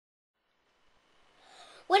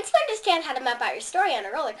Once you understand how to map out your story on a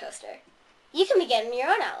roller coaster, you can begin your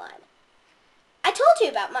own outline. I told you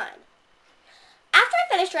about mine. After I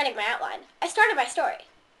finished writing my outline, I started my story.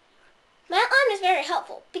 My outline was very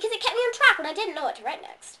helpful because it kept me on track when I didn't know what to write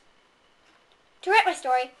next. To write my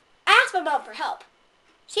story, I asked my mom for help.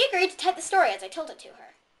 She agreed to type the story as I told it to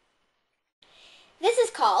her. This is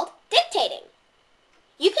called dictating.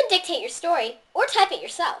 You can dictate your story or type it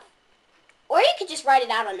yourself. Or you could just write it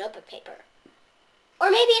out on notebook paper. Or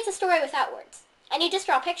maybe it's a story without words, and you just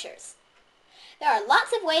draw pictures. There are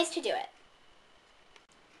lots of ways to do it.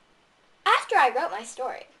 After I wrote my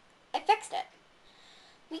story, I fixed it.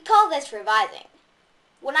 We call this revising.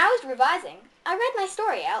 When I was revising, I read my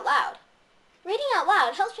story out loud. Reading out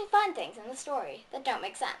loud helps me find things in the story that don't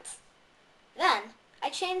make sense. Then, I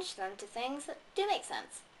changed them to things that do make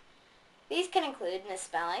sense. These can include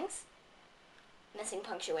misspellings, missing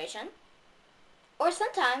punctuation, or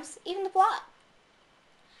sometimes even the plot.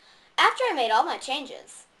 After I made all my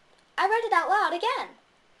changes, I read it out loud again.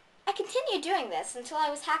 I continued doing this until I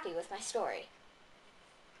was happy with my story.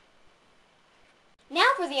 Now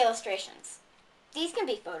for the illustrations. These can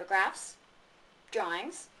be photographs,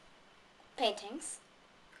 drawings, paintings,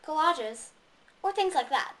 collages, or things like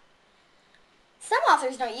that. Some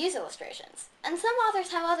authors don't use illustrations, and some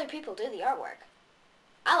authors have other people do the artwork.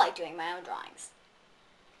 I like doing my own drawings.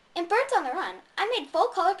 In Birds on the Run, I made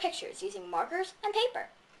full-color pictures using markers and paper.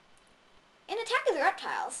 In Attack of the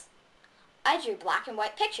Reptiles, I drew black and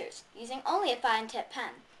white pictures using only a fine-tip pen.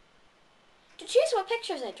 To choose what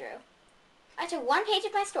pictures I drew, I took one page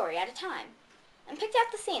of my story at a time and picked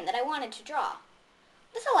out the scene that I wanted to draw.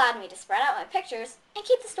 This allowed me to spread out my pictures and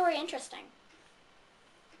keep the story interesting.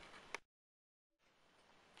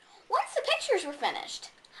 Once the pictures were finished,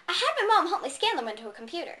 I had my mom help me scan them into a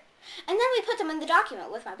computer, and then we put them in the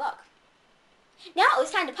document with my book. Now it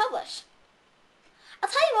was time to publish. I'll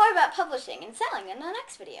tell you more about publishing and selling in the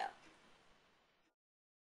next video.